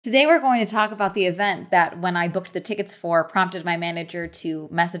Today we're going to talk about the event that when I booked the tickets for prompted my manager to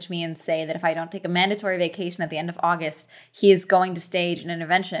message me and say that if I don't take a mandatory vacation at the end of August, he is going to stage an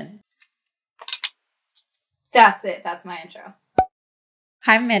intervention. That's it. That's my intro.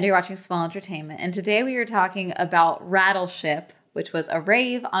 Hi, I'm Amanda. You're watching Swell Entertainment, and today we are talking about Rattleship, which was a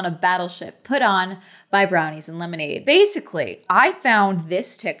rave on a battleship put on by Brownies and Lemonade. Basically, I found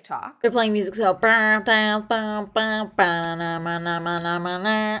this TikTok. They're playing music so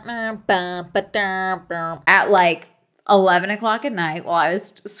at like 11 o'clock at night while I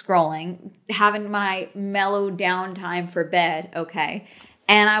was scrolling, having my mellow downtime for bed, okay?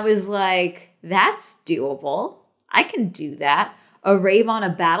 And I was like, that's doable. I can do that. A rave on a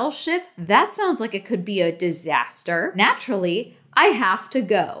battleship? That sounds like it could be a disaster. Naturally, I have to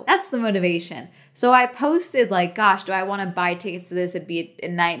go. That's the motivation. So I posted like, gosh, do I want to buy tickets to this? It'd be a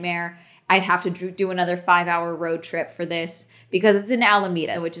nightmare. I'd have to do another 5-hour road trip for this because it's in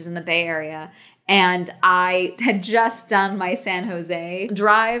Alameda, which is in the Bay Area. And I had just done my San Jose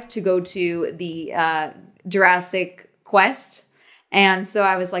drive to go to the Jurassic Quest. And so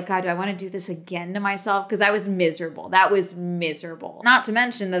I was like, God, do I want to do this again to myself? Because I was miserable. That was miserable. Not to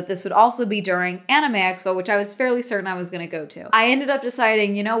mention that this would also be during Anime Expo, which I was fairly certain I was going to go to. I ended up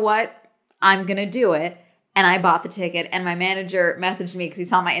deciding, you know what? I'm going to do it. And I bought the ticket. And my manager messaged me because he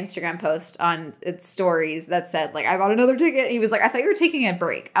saw my Instagram post on its stories that said, like, I bought another ticket. He was like, I thought you were taking a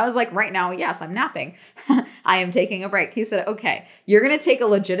break. I was like, right now, yes, I'm napping. I am taking a break. He said, okay, you're going to take a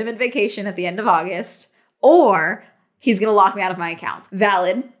legitimate vacation at the end of August, or he's going to lock me out of my account.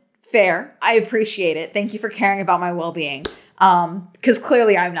 Valid. Fair. I appreciate it. Thank you for caring about my well-being. Because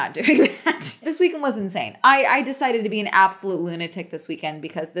clearly I'm not doing that. This weekend was insane. I decided to be an absolute lunatic this weekend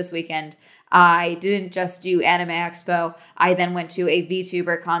because this weekend I didn't just do Anime Expo. I then went to a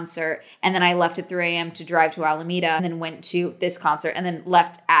VTuber concert, and then I left at 3 a.m. to drive to Alameda, and then went to this concert, and then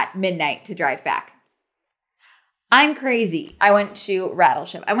left at midnight to drive back. I'm crazy. I went to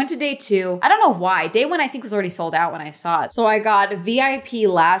Rattleship. I went to day 2. I don't know why. Day 1 I think was already sold out when I saw it. So I got VIP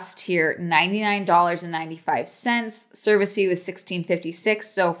last tier, $99.95. Service fee was $16.56.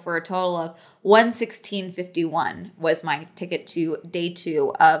 So for a total of $116.51 was my ticket to day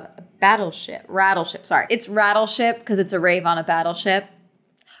 2 of Rattleship. Sorry. It's Rattleship because it's a rave on a battleship.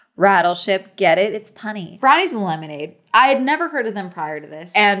 Rattleship, get it? It's punny. Brownies and Lemonade. I had never heard of them prior to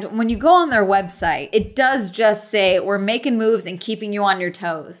this. And when you go on their website, it does just say, we're making moves and keeping you on your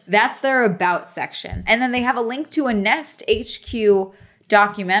toes. That's their about section. And then they have a link to a Nest HQ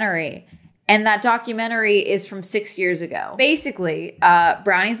documentary. And that documentary is from 6 years ago. Basically,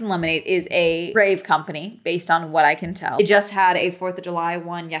 Brownies and Lemonade is a rave company, based on what I can tell. It just had a 4th of July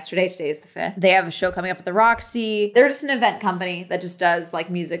one yesterday. Today is the 5th. They have a show coming up at the Roxy. They're just an event company that just does like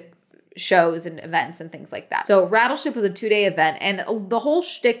music shows and events and things like that. So Rattleship was a 2-day event, and the whole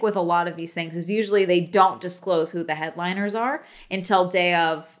shtick with a lot of these things is usually they don't disclose who the headliners are until day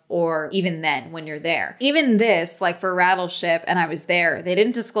of, or even then when you're there. Even this, like for Rattleship, and I was there, they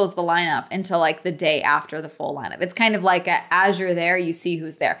didn't disclose the lineup until like the day after the full lineup. It's kind of like as you're there, you see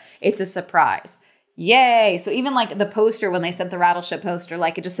who's there. It's a surprise. Yay. So even like the poster, when they sent the Rattleship poster,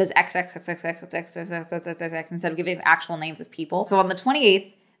 like it just says XXXXXXXXXX instead of giving actual names of people. So on the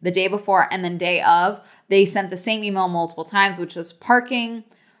 28th, the day before and then day of, they sent the same email multiple times, which was parking,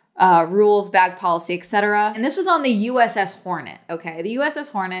 rules, bag policy, etc. And this was on the USS Hornet, okay? The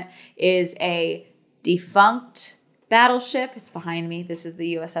USS Hornet is a defunct battleship. It's behind me. This is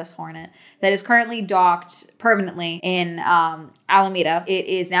the USS Hornet that is currently docked permanently in Alameda. It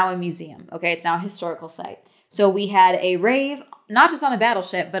is now a museum, okay? It's now a historical site. So we had a rave, not just on a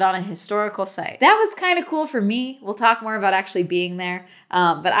battleship, but on a historical site. That was kind of cool for me. We'll talk more about actually being there.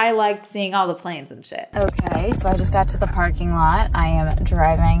 But I liked seeing all the planes and shit. Okay, so I just got to the parking lot. I am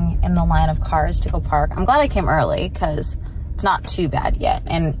driving in the line of cars to go park. I'm glad I came early because it's not too bad yet.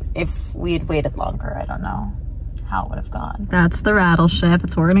 And if we had waited longer, I don't know how it would have gone. That's the Rattleship.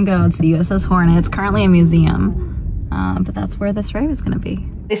 It's where we're gonna go. It's the USS Hornet. It's currently a museum. But that's where this rave is gonna be.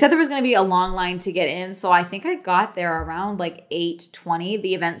 They said there was gonna be a long line to get in, so I think I got there around like 8:20.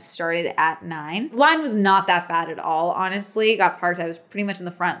 The event started at 9. The line was not that bad at all, honestly. Got parked, I was pretty much in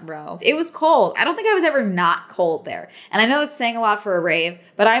the front row. It was cold. I don't think I was ever not cold there. And I know that's saying a lot for a rave,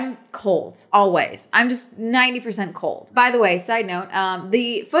 but I'm cold, always. I'm just 90% cold. By the way, side note,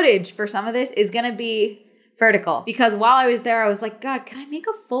 the footage for some of this is gonna be vertical, because while I was there, I was like, God, can I make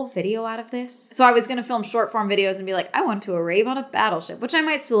a full video out of this? So I was going to film short form videos and be like, I went to a rave on a battleship, which I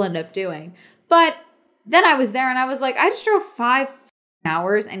might still end up doing. But then I was there and I was like, I just drove 5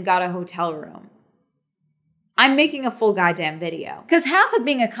 hours and got a hotel room. I'm making a full goddamn video. Because half of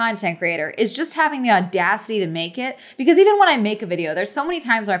being a content creator is just having the audacity to make it. Because even when I make a video, there's so many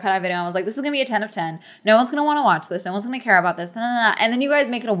times where I put out a video and I was like, this is gonna be a 10 of 10. No one's gonna wanna watch this. No one's gonna care about this. And then you guys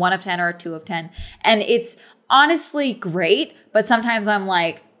make it a 1 of 10 or a 2 of 10. And it's honestly great, but sometimes I'm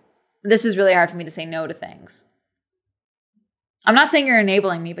like, this is really hard for me to say no to things. I'm not saying you're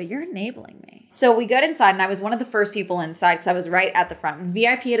enabling me, but you're enabling me. So we got inside and I was one of the first people inside because I was right at the front.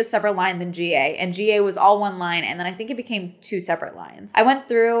 VIP had a separate line than GA, and GA was all one line, and then I think it became 2 separate lines. I went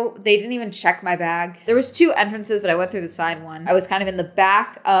through, they didn't even check my bag. There was 2 entrances, but I went through the side one. I was kind of in the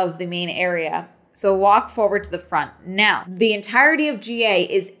back of the main area. So walk forward to the front. Now, the entirety of GA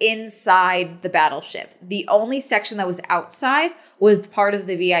is inside the battleship. The only section that was outside was part of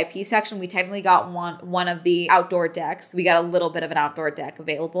the VIP section. We technically got one of the outdoor decks. We got a little bit of an outdoor deck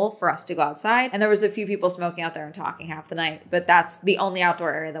available for us to go outside. And there was a few people smoking out there and talking half the night, but that's the only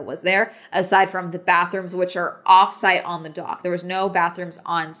outdoor area that was there, aside from the bathrooms, which are off-site on the dock. There was no bathrooms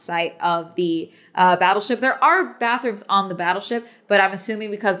on site of the battleship. There are bathrooms on the battleship, but I'm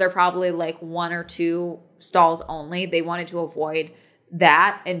assuming because they're probably like 1 or 2 stalls only, they wanted to avoid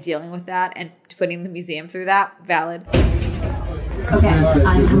that and dealing with that and putting the museum through that. Valid. Okay,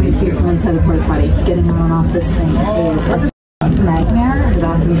 I'm coming to you from inside the porta potty. Getting on off this thing is a nightmare. The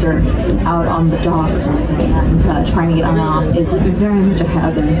bathrooms are out on the dock, and trying to get on and off is very much a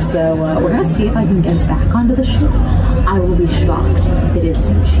hazard. So we're gonna see if I can get back onto the ship. I will be shocked if it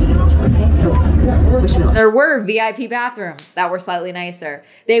is achieved. Okay. Wish me luck. There were VIP bathrooms that were slightly nicer.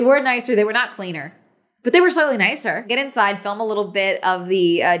 They were nicer. They were not cleaner, but they were slightly nicer. Get inside, film a little bit of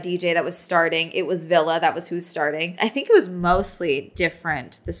the DJ that was starting. It was Villa. That was who's starting. I think it was mostly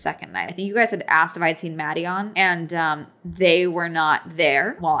different the second night. I think you guys had asked if I'd seen Maddie on, and they were not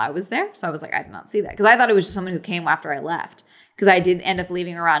there while I was there. So I was like, I did not see that. Because I thought it was just someone who came after I left. Because I did end up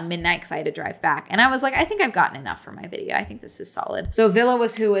leaving around midnight because I had to drive back. And I was like, I think I've gotten enough for my video. I think this is solid. So Villa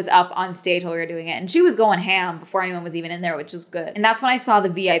was who was up on stage while we were doing it. And she was going ham before anyone was even in there, which was good. And that's when I saw the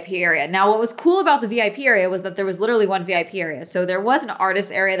VIP area. Now, what was cool about the VIP area was that there was literally one VIP area. So there was an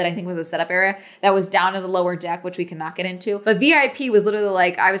artist area that I think was a setup area that was down at a lower deck, which we could not get into. But VIP was literally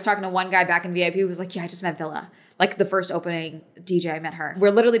like, I was talking to one guy back in VIP who was like, yeah, I just met Villa. Like the first opening DJ, I met her. We're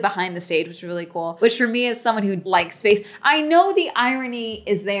literally behind the stage, which is really cool. Which for me, as someone who likes space, I know the irony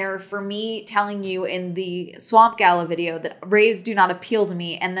is there for me telling you in the Swamp Gala video that raves do not appeal to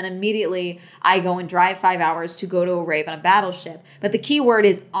me. And then immediately I go and drive 5 hours to go to a rave on a battleship. But the key word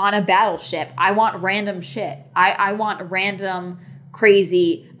is on a battleship. I want random shit. I want random,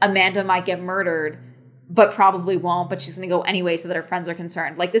 crazy, Amanda might get murdered, but probably won't, but she's gonna go anyway so that her friends are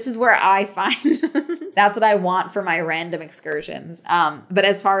concerned. Like, this is where I find that's what I want for my random excursions. But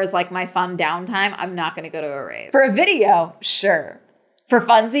as far as like my fun downtime, I'm not gonna go to a rave. For a video, sure. For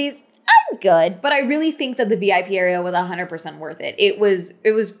funsies, I'm good. But I really think that the VIP area was 100% worth it. It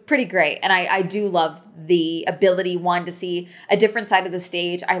was pretty great. And I do love the ability, one, to see a different side of the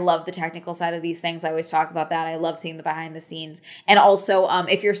stage. I love the technical side of these things. I always talk about that. I love seeing the behind the scenes. And also,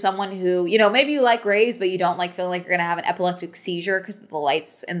 if you're someone who, you know, maybe you like raves, but you don't like feeling like you're going to have an epileptic seizure because of the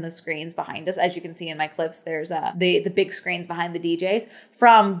lights and the screens behind us. As you can see in my clips, there's the big screens behind the DJs.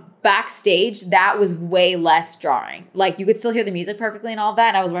 From backstage, that was way less jarring. Like, you could still hear the music perfectly and all that.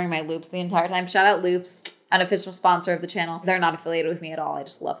 And I was wearing my Loops the entire time. Shout out Loops, unofficial sponsor of the channel. They're not affiliated with me at all. I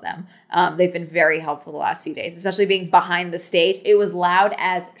just love them. They've been very helpful the last few days, especially being behind the stage. It was loud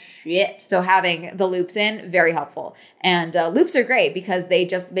as shit. So having the Loops in, very helpful. And Loops are great because they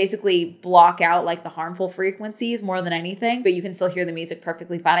just basically block out like the harmful frequencies more than anything, but you can still hear the music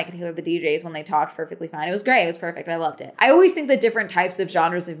perfectly fine. I could hear the DJs when they talked perfectly fine. It was great. It was perfect. I loved it. I always think that different types of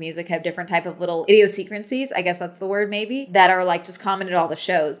genres of music have different type of little idiosyncrasies, I guess that's the word maybe, that are like just common at all the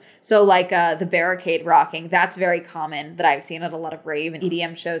shows. So like the barricade rocking, that's very common that I've seen at a lot of rave and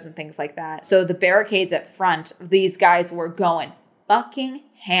EDM shows and things like that. So the barricades at front, these guys were going fucking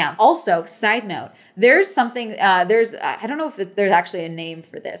ham. Also, side note, there's something, I don't know if there's actually a name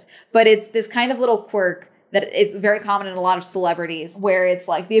for this, but it's this kind of little quirk that it's very common in a lot of celebrities where it's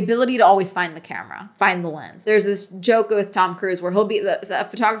like the ability to always find the camera, find the lens. There's this joke with Tom Cruise where a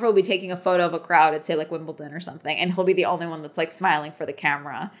photographer will be taking a photo of a crowd at say like Wimbledon or something, and he'll be the only one that's like smiling for the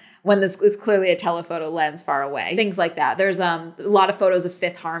camera when this is clearly a telephoto lens far away. Things like that. There's a lot of photos of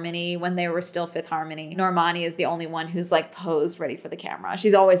Fifth Harmony when they were still Fifth Harmony. Normani is the only one who's like posed ready for the camera.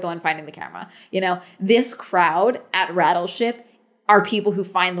 She's always the one finding the camera. You know, this crowd at Rattleship are people who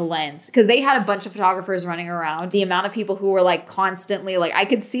find the lens because they had a bunch of photographers running around. The amount of people who were like constantly, like I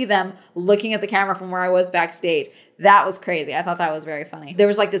could see them looking at the camera from where I was backstage. That was crazy. I thought that was very funny. There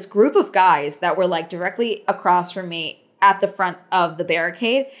was like this group of guys that were like directly across from me at the front of the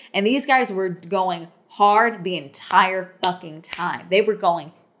barricade. And these guys were going hard the entire fucking time. They were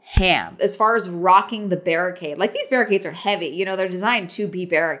going ham as far as rocking the barricade. Like, these barricades are heavy. You know, they're designed to be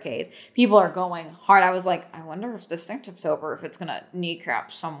barricades. People are going hard. I was like, I wonder if this thing tips over, if it's going to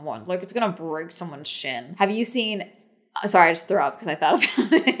kneecap someone. Like, it's going to break someone's shin. Have you seen... Sorry, I just threw up because I thought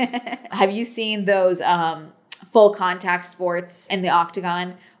about it. Have you seen those full contact sports in the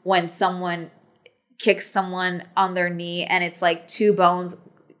octagon when someone kicks someone on their knee and it's like 2 bones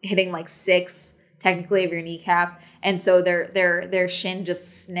hitting like 6 technically of your kneecap, and so their shin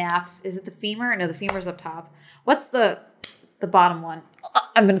just snaps? Is it the femur? No, the femur's up top. What's the bottom one?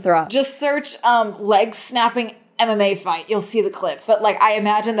 I'm gonna throw up. Just search leg snapping MMA fight. You'll see the clips. But like, I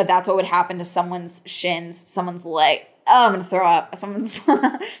imagine that that's what would happen to someone's shins, someone's leg. Oh, I'm gonna throw up. Someone's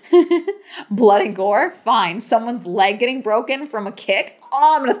blood and gore. Fine. Someone's leg getting broken from a kick.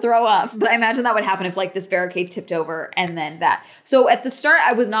 Oh, I'm gonna throw up. But I imagine that would happen if like this barricade tipped over and then that. So at the start,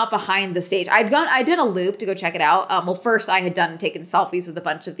 I was not behind the stage. I did a loop to go check it out. Well, first I had taken selfies with a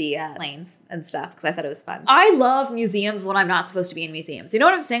bunch of the lanes and stuff because I thought it was fun. I love museums when I'm not supposed to be in museums. You know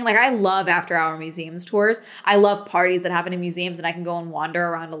what I'm saying? Like, I love after-hour museums tours. I love parties that happen in museums and I can go and wander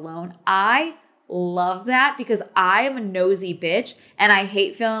around alone. I love that because I am a nosy bitch and I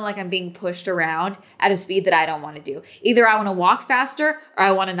hate feeling like I'm being pushed around at a speed that I don't want to do. Either I want to walk faster or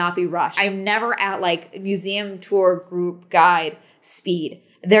I want to not be rushed. I'm never at like museum tour group guide speed.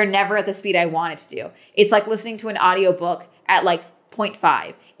 They're never at the speed I want it to do. It's like listening to an audiobook at like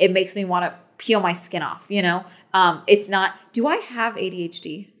 0.5. It makes me want to peel my skin off, you know? It's not, do I have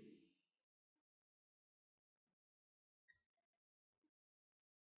ADHD?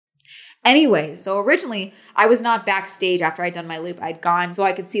 Anyway, so originally I was not backstage after I'd done my loop. I'd gone so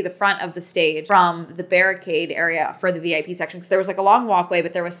I could see the front of the stage from the barricade area for the VIP section. Because there was like a long walkway,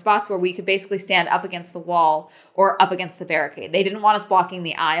 but there was spots where we could basically stand up against the wall or up against the barricade. They didn't want us blocking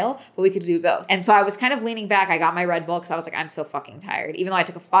the aisle, but we could do both. And so I was kind of leaning back. I got my Red Bull because I was like, I'm so fucking tired. Even though I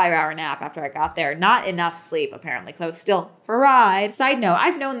took a 5-hour nap after I got there. Not enough sleep, apparently, because I was still fried. Side note,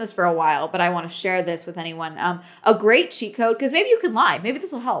 I've known this for a while, but I want to share this with anyone. A great cheat code, because maybe you can lie. Maybe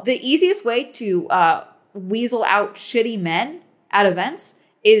this will help. The easiest way to weasel out shitty men at events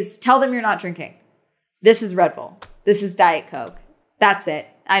is tell them you're not drinking. This is Red Bull. This is Diet Coke. That's it.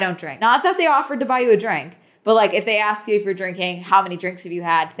 I don't drink. Not that they offered to buy you a drink, but like if they ask you if you're drinking, how many drinks have you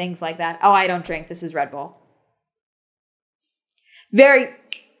had, things like that. Oh, I don't drink. This is Red Bull. Very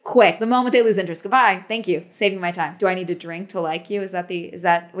quick. The moment they lose interest, goodbye. Thank you. Saving my time. Do I need to drink to like you? Is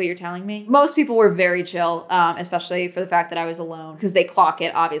that what you're telling me? Most people were very chill, especially for the fact that I was alone because they clock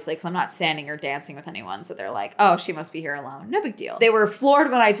it, obviously, because I'm not standing or dancing with anyone. So they're like, oh, she must be here alone. No big deal. They were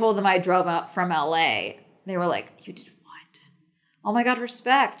floored when I told them I drove up from LA. They were like, you did what? Oh my God,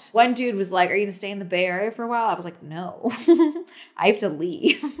 respect. One dude was like, are you gonna stay in the Bay Area for a while? I was like, no, I have to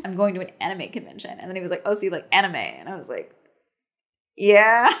leave. I'm going to an anime convention. And then he was like, oh, so you like anime? And I was like,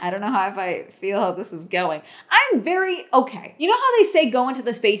 yeah, I don't know how I feel how this is going. I'm very okay. You know how they say go into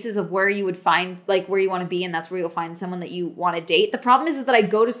the spaces of where you would find like where you want to be and that's where you'll find someone that you want to date. The problem is that I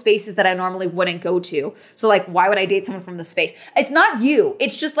go to spaces that I normally wouldn't go to. So like, why would I date someone from the space? It's not you.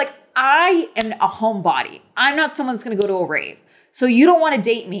 It's just like I am a homebody. I'm not someone that's going to go to a rave. So you don't want to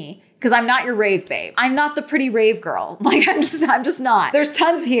date me because I'm not your rave babe. I'm not the pretty rave girl. Like I'm just not. There's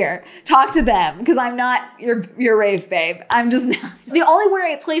tons here. Talk to them because I'm not your rave babe. I'm just not. The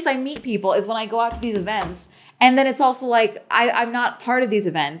only place I meet people is when I go out to these events. And then it's also like, I'm not part of these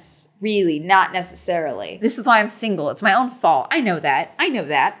events, really, not necessarily. This is why I'm single. It's my own fault. I know that.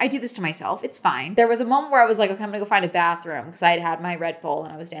 I do this to myself. It's fine. There was a moment where I was like, okay, I'm gonna go find a bathroom because I had my Red Bull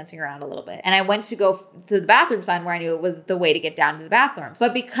and I was dancing around a little bit. And I went to go to the bathroom sign where I knew it was the way to get down to the bathroom.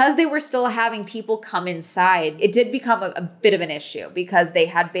 But because they were still having people come inside, it did become a bit of an issue because they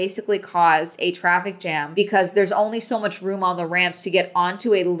had basically caused a traffic jam because there's only so much room on the ramps to get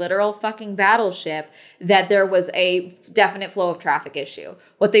onto a literal fucking battleship that there was a definite flow of traffic issue.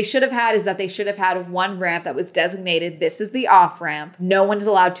 What they should have had is that they should have had one ramp that was designated, this is the off ramp. No one's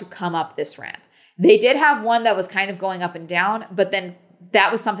allowed to come up this ramp. They did have one that was kind of going up and down, but then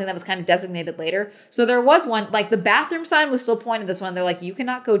that was something that was kind of designated later. So there was one, like the bathroom sign was still pointed this one. They're like, you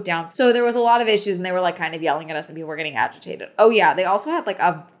cannot go down. So there was a lot of issues and they were like kind of yelling at us and people were getting agitated. Oh yeah. They also had like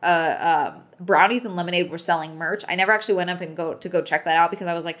brownies and lemonade were selling merch. I never actually went up and go check that out because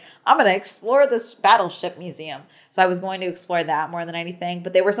I was like, I'm going to explore this battleship museum. So I was going to explore that more than anything,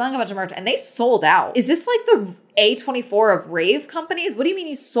 but they were selling a bunch of merch and they sold out. Is this like the A24 of rave companies? What do you mean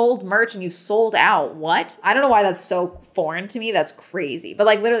you sold merch and you sold out? What? I don't know why that's so foreign to me. That's crazy. But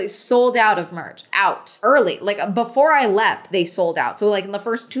like literally sold out of merch out early. Like before I left, they sold out. So like in the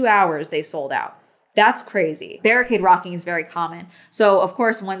first 2 hours, they sold out. That's crazy. Barricade rocking is very common. So of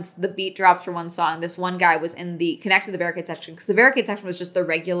course, once the beat drops for one song, this one guy was connected to the barricade section, because the barricade section was just the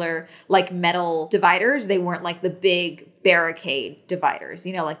regular like metal dividers. They weren't like the big barricade dividers,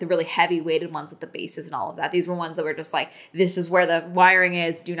 you know, like the really heavy weighted ones with the bases and all of that. These were ones that were just like, this is where the wiring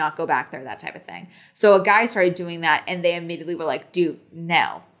is, do not go back there, that type of thing. So a guy started doing that and they immediately were like, dude,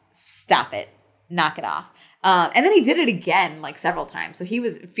 no, stop it, knock it off. And then he did it again, like several times. So he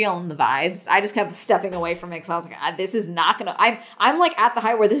was feeling the vibes. I just kept stepping away from it because I was like, this is not gonna, I'm like at the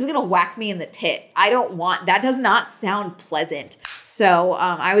height where this is gonna whack me in the tit. I don't want, that does not sound pleasant. So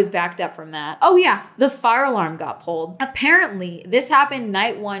I was backed up from that. Oh yeah, the fire alarm got pulled. Apparently this happened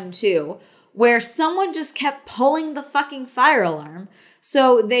night 1 too, where someone just kept pulling the fucking fire alarm.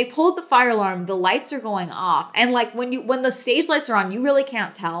 So they pulled the fire alarm, the lights are going off. And like when the stage lights are on, you really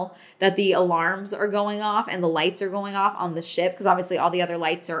can't tell that the alarms are going off and the lights are going off on the ship, because obviously all the other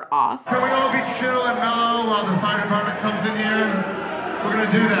lights are off. Can we all be chill and mellow while the fire department comes in here? We're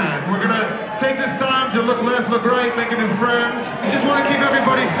gonna do that. We're gonna take this time to look left, look right, make a new friend. We just wanna keep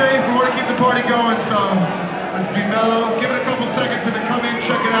everybody safe. We wanna keep the party going, so let's be mellow. Give it a couple seconds and then come in,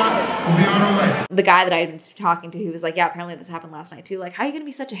 check it out. We'll be on our way. The guy that I had been talking to, he was like, yeah, apparently this happened last night too. Like, how are you going to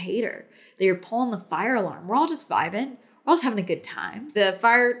be such a hater that you're pulling the fire alarm? We're all just vibing. We're all just having a good time. The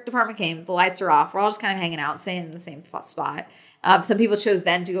fire department came, the lights are off. We're all just kind of hanging out, staying in the same spot. Some people chose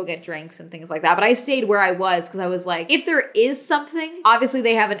then to go get drinks and things like that. But I stayed where I was because I was like, if there is something, obviously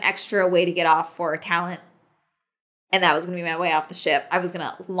they have an extra way to get off for talent. And that was going to be my way off the ship. I was going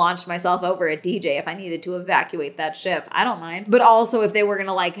to launch myself over a DJ if I needed to evacuate that ship. I don't mind. But also if they were going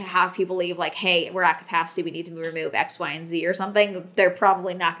to like have people leave like, hey, we're at capacity, we need to remove X, Y, and Z or something, they're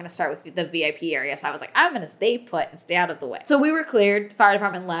probably not going to start with the VIP area. So I was like, I'm going to stay put and stay out of the way. So we were cleared. Fire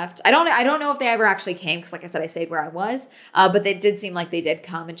department left. I don't know if they ever actually came because like I said, I stayed where I was. But they did seem like they did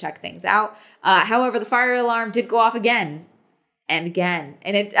come and check things out. However, the fire alarm did go off again and again.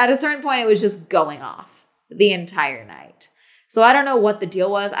 And at a certain point, it was just going off the entire night. So I don't know what the deal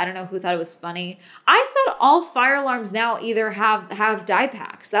was. I don't know who thought it was funny. I thought all fire alarms now either have dye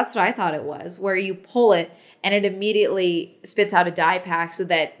packs. That's what I thought it was, where you pull it and it immediately spits out a dye pack so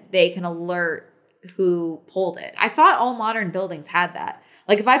that they can alert who pulled it. I thought all modern buildings had that.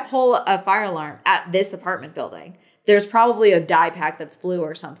 Like if I pull a fire alarm at this apartment building, there's probably a dye pack that's blue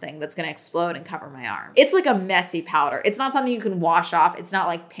or something that's going to explode and cover my arm. It's like a messy powder. It's not something you can wash off. It's not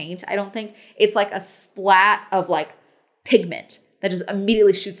like paint, I don't think. It's like a splat of like pigment that just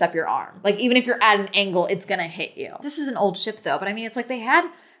immediately shoots up your arm. Like even if you're at an angle, it's going to hit you. This is an old ship though, but I mean, it's like they had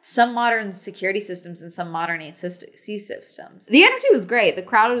some modern security systems and some modern AC systems. The energy was great. The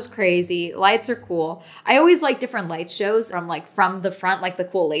crowd was crazy. Lights are cool. I always like different light shows from the front, like the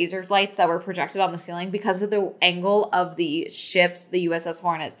cool laser lights that were projected on the ceiling because of the angle of the ship's, the USS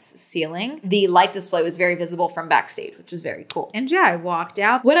Hornet's ceiling. The light display was very visible from backstage, which was very cool. And yeah, I walked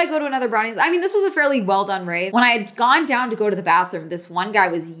out. Would I go to another Brownies? I mean, this was a fairly well done rave. When I had gone down to go to the bathroom, this one guy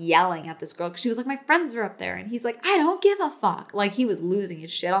was yelling at this girl because she was like, my friends are up there. And he's like, I don't give a fuck. Like he was losing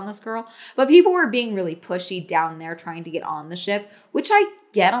his shit on this girl. But people were being really pushy down there trying to get on the ship, which I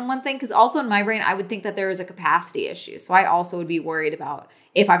get on one thing, because also in my brain, I would think that there is a capacity issue. So I also would be worried about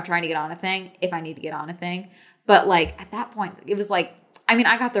if I'm trying to get on a thing, if I need to get on a thing. But like at that point, it was like, I mean,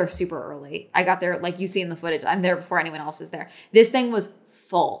 I got there super early. I got there, like you see in the footage, I'm there before anyone else is there. This thing was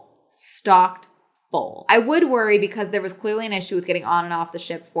full, stocked, full. I would worry because there was clearly an issue with getting on and off the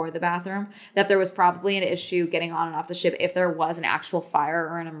ship for the bathroom, that there was probably an issue getting on and off the ship if there was an actual fire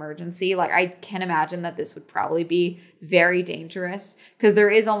or an emergency. Like I can imagine that this would probably be very dangerous because there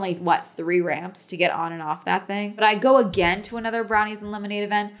is only, 3 ramps to get on and off that thing. But I go again to another Brownies and Lemonade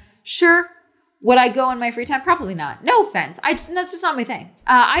event. Sure. Would I go in my free time? Probably not. No offense. That's just not my thing.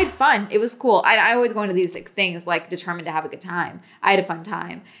 I had fun. It was cool. I always go into these things like determined to have a good time. I had a fun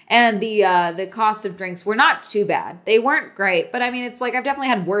time. And the cost of drinks were not too bad. They weren't great. But I mean, it's like I've definitely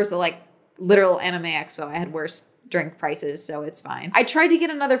had worse at like literal Anime Expo. I had worse drink prices, so it's fine. I tried to get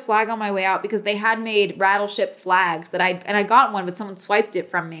another flag on my way out because they had made rattleship flags that I got one, but someone swiped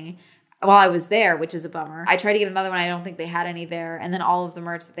it from me while I was there, which is a bummer. I tried to get another one. I don't think they had any there. And then all of the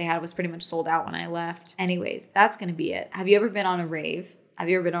merch that they had was pretty much sold out when I left. Anyways, that's going to be it. Have you ever been on a rave? Have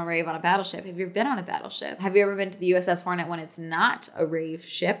you ever been on a rave on a battleship? Have you ever been on a battleship? Have you ever been to the USS Hornet when it's not a rave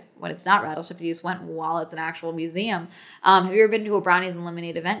ship, when it's not rattleship, you just went while it's an actual museum? Have you ever been to a Brownies and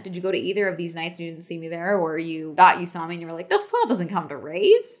Lemonade event? Did you go to either of these nights and you didn't see me there, or you thought you saw me and you were like, no, Swell doesn't come to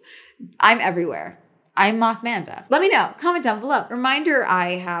raves? I'm everywhere. I'm Mothmanda. Let me know. Comment down below. Reminder,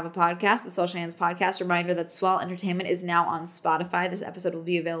 I have a podcast, the Social Hands Podcast. Reminder that Swell Entertainment is now on Spotify. This episode will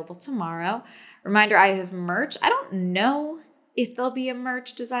be available tomorrow. Reminder, I have merch. I don't know if there'll be a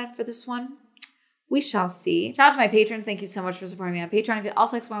merch design for this one. We shall see. Shout out to my patrons. Thank you so much for supporting me on Patreon. If you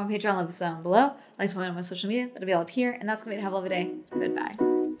also like support me on Patreon, link is down below. Like support me on my social media. That'll be all up here. And that's going to be it. Have a lovely day. Goodbye.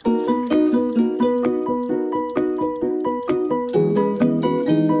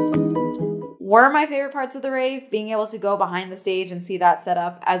 Were my favorite parts of the rave being able to go behind the stage and see that set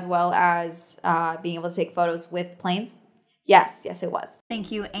up, as well as being able to take photos with planes? Yes, it was.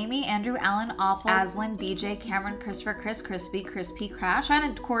 Thank you, Amy, Andrew, Alan, Awful, Aslan, BJ, Cameron, Christopher, Chris, Crispy, Crispy, Crash,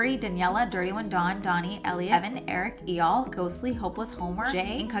 Shannon, Corey, Daniela, Dirty One, Dawn, Donnie, Elliot, Evan, Eric, Eal, Ghostly, Hopeless, Homer,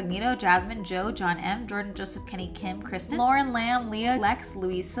 Jay, Incognito, Jasmine, Joe, John M, Jordan, Joseph, Kenny, Kim, Kristen, Lauren, Lamb, Leah, Lex,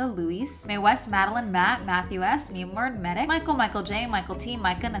 Louisa, Luis, May West, Madeline, Matt, Matthew S, Mumord, Medic, Michael J, Michael T,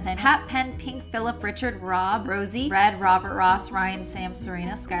 Micah, Nathan, Hat, Pen, Pink, Philip, Richard, Rob, Rosie, Red, Robert, Ross, Ryan, Sam,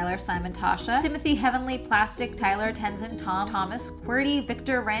 Serena, Skylar, Simon, Tasha, Timothy, Heavenly, Plastic, Tyler, Tenzin, Tom, Thomas, Qwerty,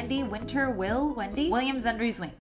 Victor, Randy, Winter, Will, Wendy, William, Zendry, Zwing.